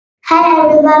Hi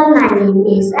everyone, my name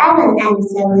is Evan. I'm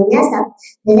 7 years old.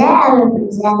 Today I will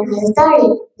present a story.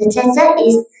 The title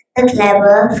is The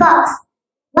Clever Fox.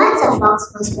 Once a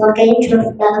fox was walking through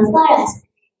the forest.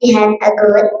 He had a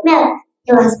good meal.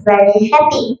 He was very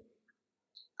happy.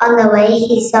 On the way,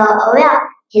 he saw a well.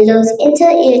 He looked into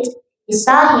it. He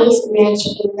saw his image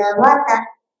in the water.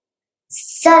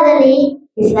 Suddenly,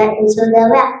 he fell into the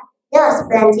well. There was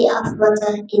plenty of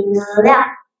water in the well.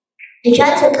 He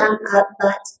tried to come up,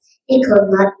 but he could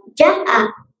not jump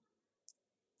up.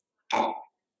 At,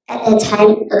 at the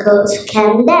time, a goat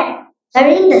came there,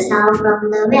 hearing the sound from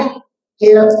the well.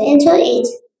 He looked into it.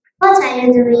 "What are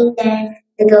you doing there?"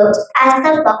 the goat asked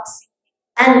the fox.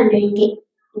 "I'm drinking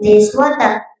this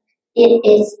water. It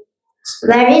is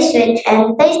very sweet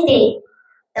and tasty,"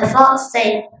 the fox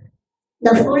said.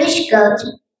 The foolish goat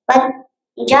but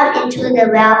jumped into the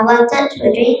well, wanted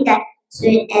to drink that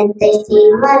sweet and tasty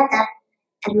water,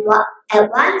 and at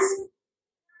once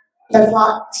the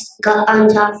fox got on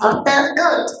top of the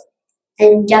goat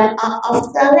and jumped out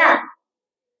of the well.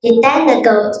 He thanked the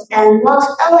goat and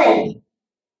walked away.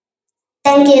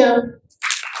 Thank you.